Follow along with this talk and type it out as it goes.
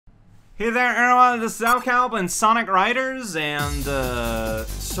Hey there everyone, this is Alcalb and Sonic Riders, and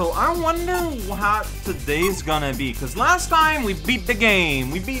so I wonder what today's gonna be, because last time we beat the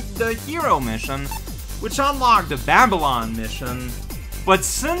game, we beat the hero mission, which unlocked the Babylon mission, but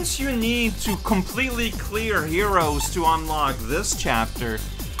since you need to completely clear heroes to unlock this chapter,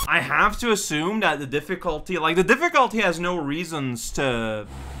 I have to assume that the difficulty has no reasons to,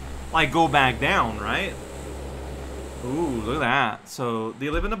 like, go back down, right? Ooh, look at that. So, they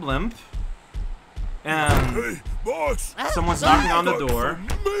live in a blimp. And hey, boss, someone's knocking on the door.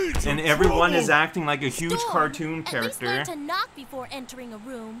 And everyone is acting like a huge cartoon character. At least learn to knock before entering a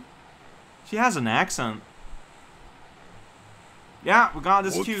room. She has an accent. Yeah, we got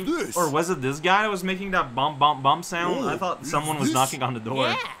this What's cute... this? Or was it this guy that was making that bump, bump, bump sound? Oh, I thought is someone was this- knocking on the door.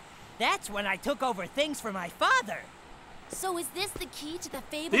 Yeah, that's when I took over things for my father. So is this the key to the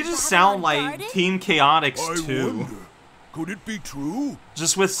fabled They just Babylon sound like Garden? Team Chaotix I too. wonder, could it be true?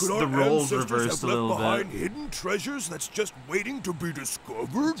 Just with Could the our roles ancestors reversed a have left little behind bit. hidden treasures that's just waiting to be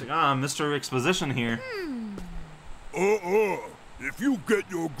discovered? It's like, ah, Mr. Exposition here. If you get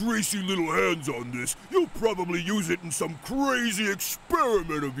your greasy little hands on this, you'll probably use it in some crazy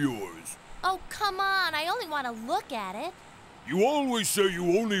experiment of yours. Oh, come on. I only want to look at it. You always say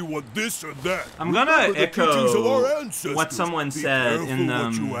you only want this or that. I'm gonna Remember the teachings of our echo ancestors. what someone Be said careful in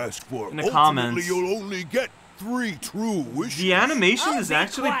what the you ask for. in the Ultimately, comments. you'll only get 3 true wishes. The animation Oh, is be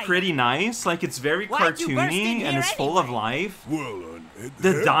actually quiet. pretty nice. Like, it's very Why'd you burst in cartoony and here it's full of anyway? life. Well, an egg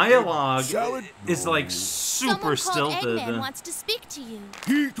The head, dialogue egg salad? is No. like super Someone called Eggman stilted. wants to speak to you.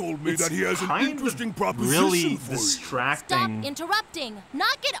 He told me It's that he has an kind interesting of proposition really for you. Stop distracting. interrupting.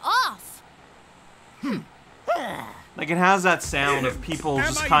 Knock it off. Like, it has that sound of people Am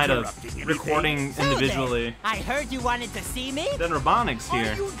just I kind of interrupting anything? recording So individually. then, I heard you wanted to see me? Then Robotnik's Are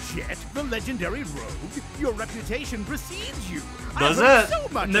here. you Jet, the legendary rogue? Your reputation precedes you. Does I've heard it?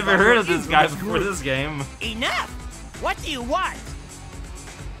 So much Never about heard your of this guy infamous before group. this game. Enough! What do you want?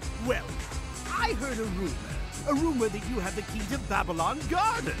 Well, I heard a rumor that you have the key to Babylon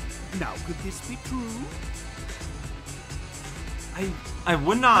Garden. Now, could this be true? I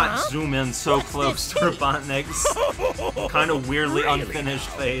would not Huh? zoom in so What's close to this? Robotnik's kind of weirdly Really unfinished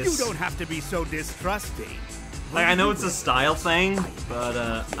now? face. You don't have to be so distrusting. Like, I know it's a style thing, but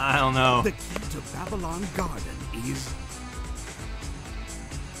I don't know. The key to Babylon Garden is...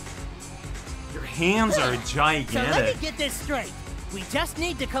 Your hands are So let me gigantic. get this straight. We just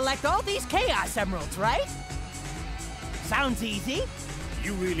need to collect all these Chaos Emeralds, right? Sounds easy.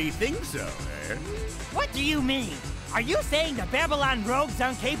 You really think so, eh? What do you mean? Are you saying the Babylon rogues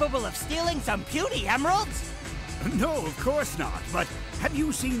aren't capable of stealing some puny emeralds? No, of course not. But have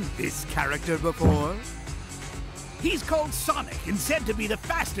you seen this character before? He's called Sonic and said to be the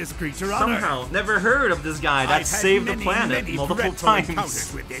fastest creature on Earth. Somehow, never heard of this guy that I've had saved the many, planet many multiple dreadful times.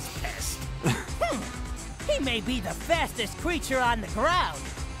 encounters with this pest. He may be the fastest creature on the ground,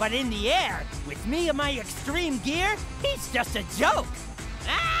 but in the air, with me and my extreme gear, he's just a joke.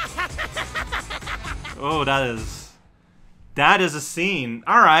 Oh, that is a scene.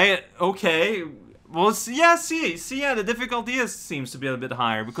 All right, okay. Well, yeah, the difficulty seems to be a bit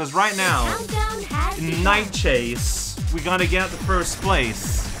higher because right now, Countdown has in begun. Night Chase, we gotta get the first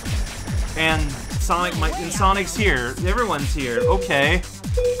place, and Sonic's here. Everyone's here. Okay.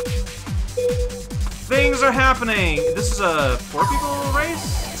 Things are happening. This is a 4 people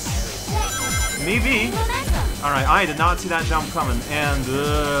race? Maybe. Momentum. Alright, I did not see that jump coming, and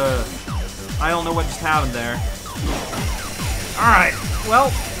I don't know what just happened there. Alright, well,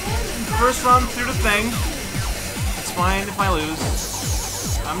 first run through the thing. It's fine if I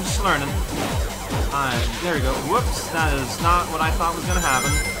lose. I'm just learning. There we go. Whoops, that is not what I thought was gonna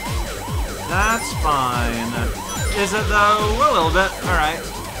happen. That's fine. Is it though? A little bit. Alright.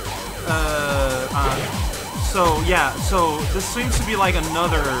 So this seems to be like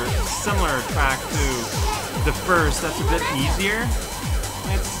another similar track to the first. That's a bit easier.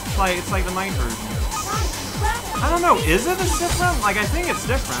 It's like the night version. I don't know. Is it as different? Like, I think it's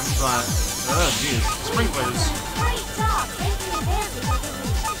different, but oh jeez, sprinklers. Great job taking advantage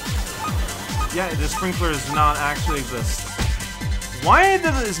of Yeah, the sprinklers do not actually exist. Why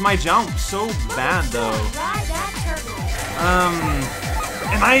is my jump so bad though? Ride that turbulence.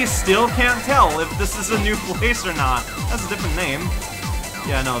 And I still can't tell if this is a new place or not. That's a different name.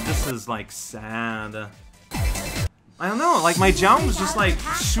 Yeah, no, this is like sad. I don't know, like my jump was just like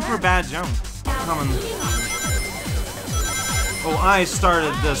super bad jump. Coming. Oh, I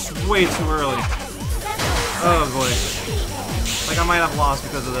started this way too early. Oh boy. Like I might have lost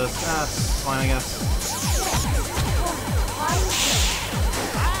because of this. That's fine, I guess.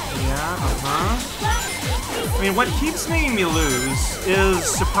 Yeah, I mean, what keeps making me lose is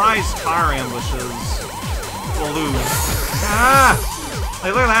surprise car ambushes. We'll lose. Ah!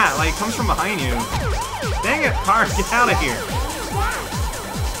 Like, look at that. Like, it comes from behind you. Dang it, car, get out of here.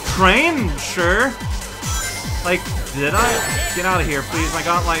 Train? Sure. Like, did I? Get out of here, please. I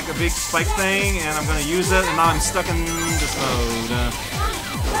got, like, a big spike thing, and I'm gonna use it, and now I'm stuck in this mode.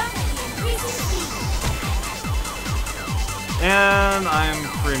 And I'm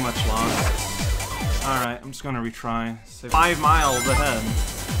pretty much lost. Alright, I'm just gonna retry. So 5 miles ahead.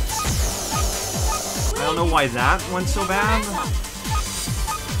 I don't know why that went so bad.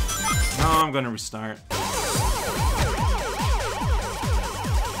 No, I'm gonna restart.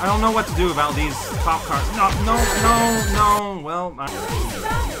 I don't know what to do about these top cars. No. Well,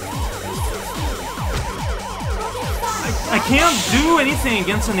 I can't do anything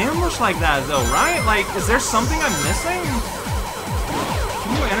against an ambush like that, though, right? Like, is there something I'm missing?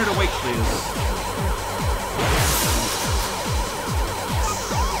 Can you enter the wake, please?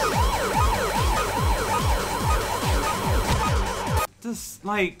 Just,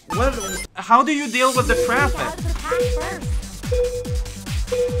 like, what? How do you deal with the traffic?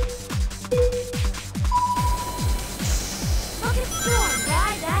 Look at Storm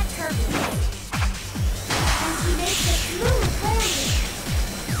ride that turbulence. And she makes a smooth landing.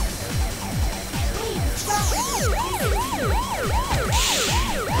 Wait, stop it.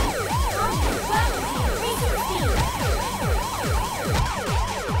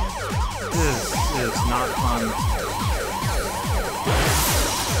 This is not fun.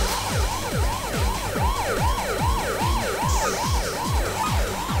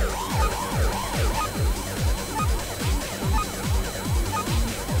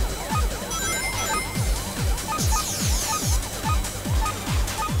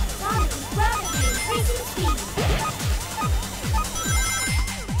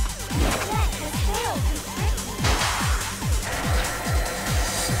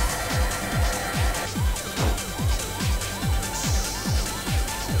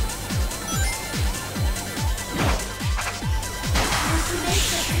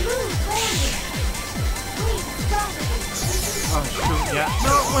 Oh shoot, yeah.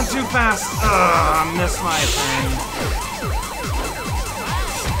 No, it went too fast. Ugh, I missed my thing.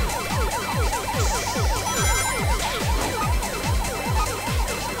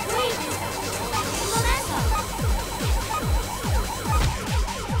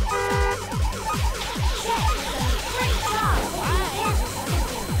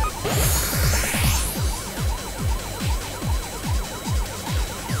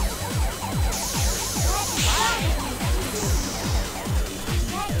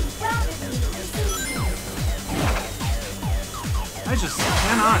 I just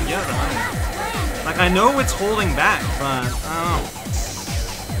cannot get it. Like, I know it's holding back, but I don't know.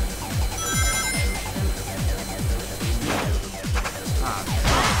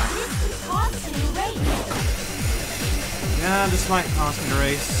 Yeah, this might cost me the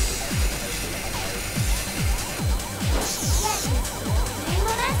race.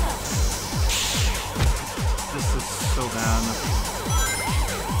 This is so bad.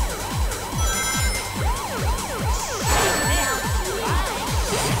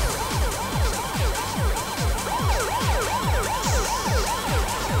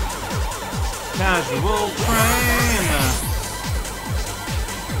 Casual train.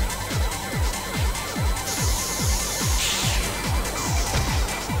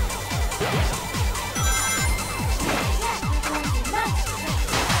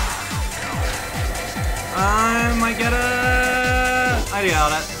 I might get it. I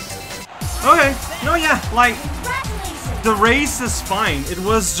doubt it. Okay. No, yeah. Like, the race is fine. It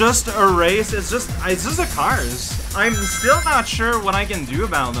was just a race. It's just the cars. I'm still not sure what I can do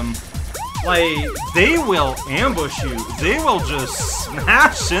about them. Like, they will ambush you. They will just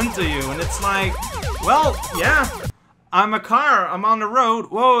smash into you. And it's like, well, yeah. I'm a car. I'm on the road.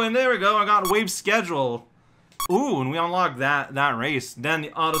 Whoa, and there we go. I got wave schedule. Ooh, and we unlocked that race. Then the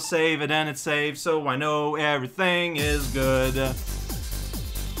autosave, and then it saves, so I know everything is good.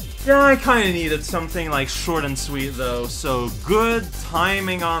 Yeah, I kind of needed something like short and sweet, though. So good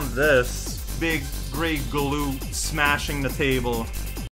timing on this. Big, great glue smashing the table.